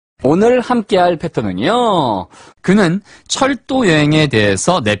오늘 함께할 패턴은요. 그는 철도 여행에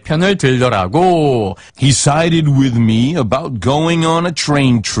대해서 내 편을 들더라고. He sided with me about going on a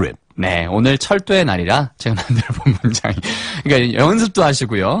train trip. 네, 오늘 철도의 날이라 제가 만들어 본 문장이. 그러니까 연습도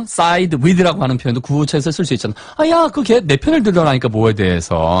하시고요. side with라고 하는 표현도 구체에서 쓸 수 있잖아. 아, 야, 그게 내 편을 들더라니까 뭐에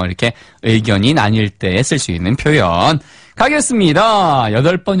대해서 이렇게 의견이 나뉠 때 쓸 수 있는 표현. 가겠습니다.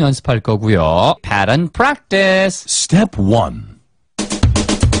 8번 연습할 거고요. Pattern practice. Step 1.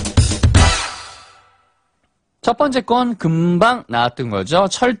 첫 번째 건 금방 나왔던 거죠.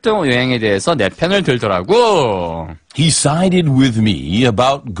 철도 여행에 대해서 내 편을 들더라고. He sided with me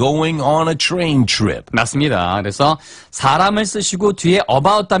about going on a train trip. 맞습니다. 그래서 사람을 쓰시고 뒤에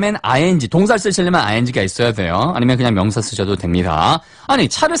about 다음엔 ing, 동사를 쓰시려면 ing가 있어야 돼요. 아니면 그냥 명사 쓰셔도 됩니다. 아니,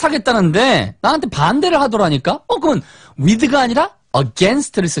 차를 사겠다는데 나한테 반대를 하더라니까? 그건 with가 아니라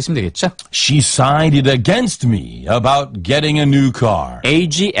against를 쓰시면 되겠죠? She sided against me about getting a new car.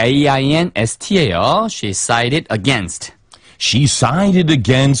 against예요. She sided against. She sided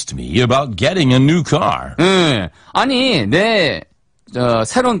against me about getting a new car. 아니,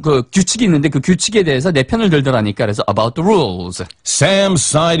 새로운 그 규칙이 있는데 그 규칙에 대해서 내 편을 들더라니까. 그래서 about the rules. Sam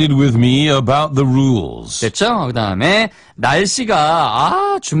sided with me about the rules. 됐죠? 그 다음에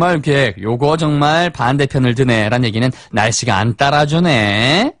날씨가 주말 계획 요거 정말 반대편을 드네 라는 얘기는 날씨가 안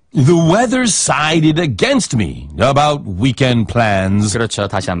따라주네. The weather sided against me about weekend plans. 그렇죠.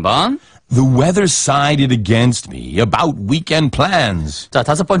 다시 한번. The weather sided against me about weekend plans. 자,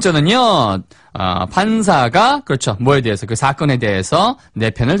 5번째는요. 판사가 그렇죠. 뭐에 대해서 그 사건에 대해서 내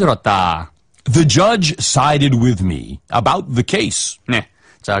편을 들었다. The judge sided with me about the case. 네.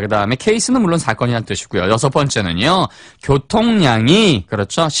 자, 그 다음에 케이스는 물론 사건이라는 뜻이고요. 6번째는요. 교통량이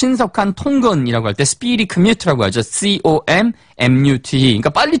그렇죠. 신속한 통근이라고 할 때 speedy commute라고 하죠. C-O-M-M-U-T. 그러니까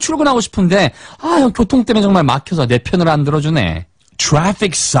빨리 출근하고 싶은데 교통 때문에 정말 막혀서 내 편을 안 들어주네.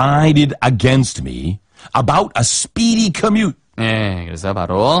 Traffic sided against me about a speedy commute. 네, 그래서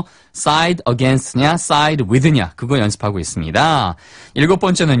바로 side against냐, side with냐 그거 연습하고 있습니다.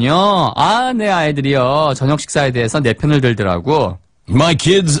 7번째는요. 내 아이들이요. 저녁 식사에 대해서 내 편을 들더라고. My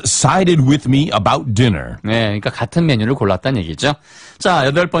kids sided with me about dinner. 네, 그러니까 같은 메뉴를 골랐다는 얘기죠. 자,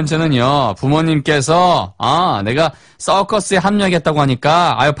 8번째는요. 부모님께서 내가 서커스에 합류하겠다고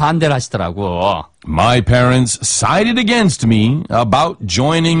하니까 반대를 하시더라고. My parents sided against me about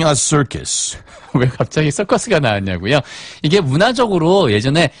joining a circus. 왜 갑자기 서커스가 나왔냐고요? 이게 문화적으로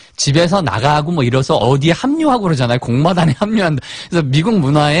예전에 집에서 나가고 뭐 이래서 어디에 합류하고 그러잖아요. 공마단에 합류한다. 그래서 미국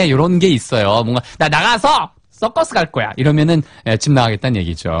문화에 이런 게 있어요. 뭔가 나 나가서 서커스 갈 거야. 이러면은 집 나가겠다는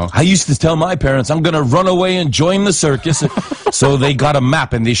얘기죠. I used to tell my parents I'm going to run away and join the circus. So they got a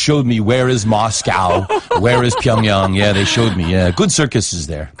map and they showed me where is Moscow, where is Pyongyang. Yeah, they showed me. Yeah, good circuses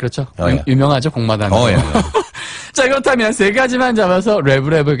there. 그렇죠. yeah. 유명하죠, 공마단. Yeah. 자, 그렇다면 3가지만 잡아서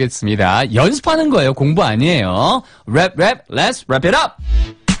랩을 해보겠습니다. 연습하는 거예요. 공부 아니에요. 랩, let's wrap it up.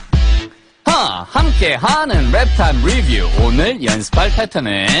 함께 하는 랩타임 리뷰. 오늘 연습할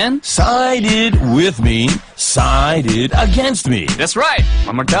패턴은 Sided with me, sided against me. That's right.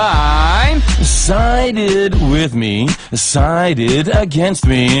 One more time. Sided with me, sided against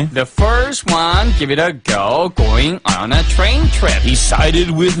me. The first one, give it a go, going on a train trip. He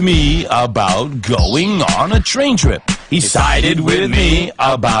sided with me about going on a train trip. He sided with me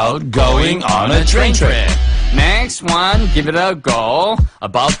about going on a train trip. Next one, give it a go,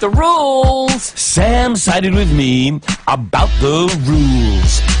 about the rules. Sam sided with me about the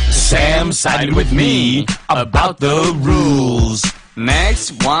rules. Sam sided with me about the rules.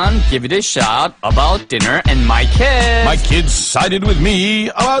 Next one, give it a shot, about dinner and my kids. My kids sided with me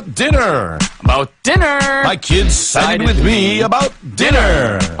about dinner. About dinner. My kids sided with me about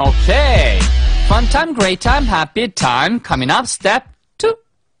dinner. Okay. Fun time, great time, happy time. Coming up, step 2.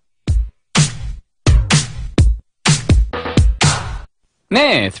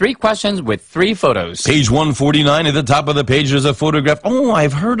 네, 3 questions with 3 photos. Page 149 at the top of the page, there's a photograph. Oh,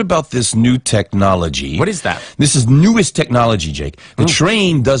 I've heard about this new technology. What is that? This is newest technology, Jake. The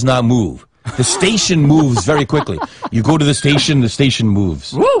train does not move. The station moves very quickly. You go to the station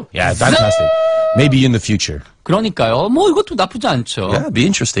moves. Woo! Yeah, fantastic. Maybe in the future. 그러니까요. 뭐 이것도 나쁘지 않죠. Yeah, be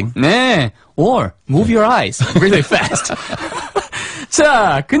interesting. 네, or move your eyes really fast.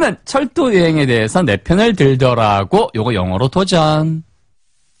 자, 그는 철도 여행에 대해서 내 편을 들더라고. 요거 영어로 도전.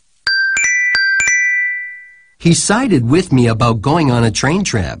 He sided with me about going on a train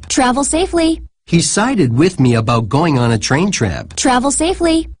trip. Travel safely. He sided with me about going on a train trip. Travel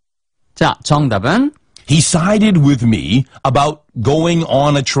safely. 자, 정답은 He sided with me about going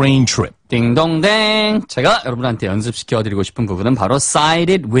on a train trip. 띵동댕. 제가 여러분한테 연습시켜드리고 싶은 부분은 바로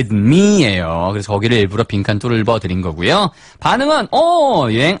sided with me예요. 그래서 거기를 일부러 빈칸 뚫어드린 거고요. 반응은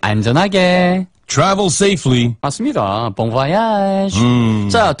여행 안전하게. Travel safely. 맞습니다. Bon voyage.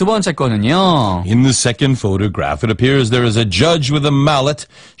 자, 두 번째 거는요. In the second photograph, it appears there is a judge with a mallet.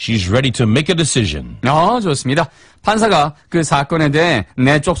 She's ready to make a decision. 좋습니다. 판사가 그 사건에 대해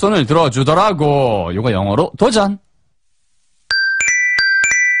내 쪽 손을 들어주더라고. 이거 영어로 도전.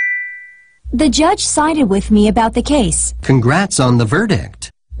 The judge sided with me about the case. Congrats on the verdict.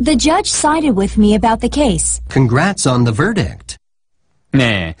 The judge sided with me about the case. Congrats on the verdict.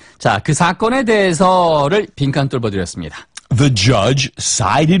 네. 자, 그 사건에 대해서를 빈칸 뚫어드렸습니다. The judge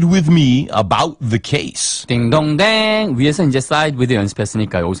sided with me about the case. 띵동댕. 위에서 이제 side with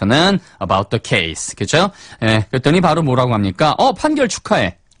연습했으니까 여기서는 about the case. 그렇죠? 예, 그랬더니 바로 뭐라고 합니까? 판결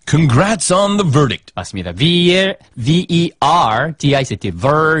축하해. Congrats on the verdict. 맞습니다. V-E-R-D-I-C-T.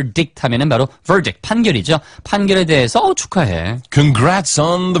 verdict 하면은 바로 verdict. 판결이죠. 판결에 대해서 축하해. Congrats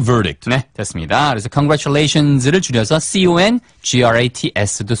on the verdict. 네, 됐습니다. 그래서 congratulations를 줄여서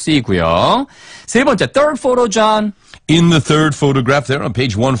C-O-N-G-R-A-T-S도 쓰이고요. 세 번째, third photo, John. In the third photograph there on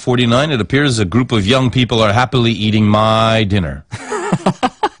page 149, it appears a group of young people are happily eating my dinner.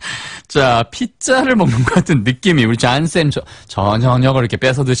 자, 피자를 먹는 것 같은 느낌이 우리 존쌤 저녁을 이렇게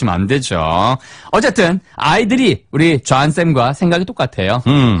뺏어 드시면 안 되죠. 어쨌든 아이들이 우리 존쌤과 생각이 똑같아요.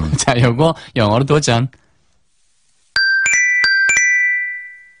 자, 요거 영어로 도전.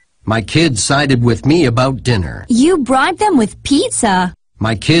 My kids sided with me about dinner. You bribed them with pizza.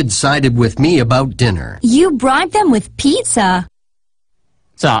 My kids sided with me about dinner. You bribed them with pizza.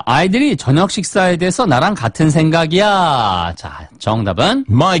 자, 아이들이 저녁 식사에 대해서 나랑 같은 생각이야. 자, 정답은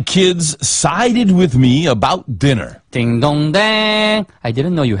My kids sided with me about dinner. 띵동댕. I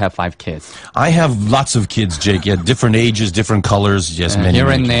didn't know you have 5 kids. I have lots of kids, Jake. Yeah, different ages, different colors. Yes, many. Here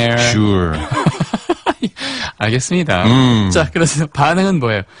and many. there. Sure. 알겠습니다. 자, 그래서 반응은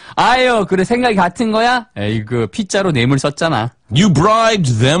뭐예요? 아유, 그래 생각이 같은 거야? 에이, 그 피자로 뇌물 썼잖아. You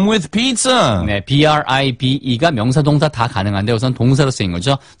bribed them with pizza. 네, B-R-I-B-E가 명사, 동사 다 가능한데 우선 동사로 쓰인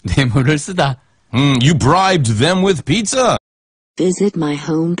거죠. 뇌물을 쓰다. You bribed them with pizza. Visit my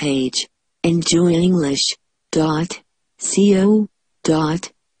homepage,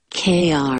 enjoyenglish.co.kr.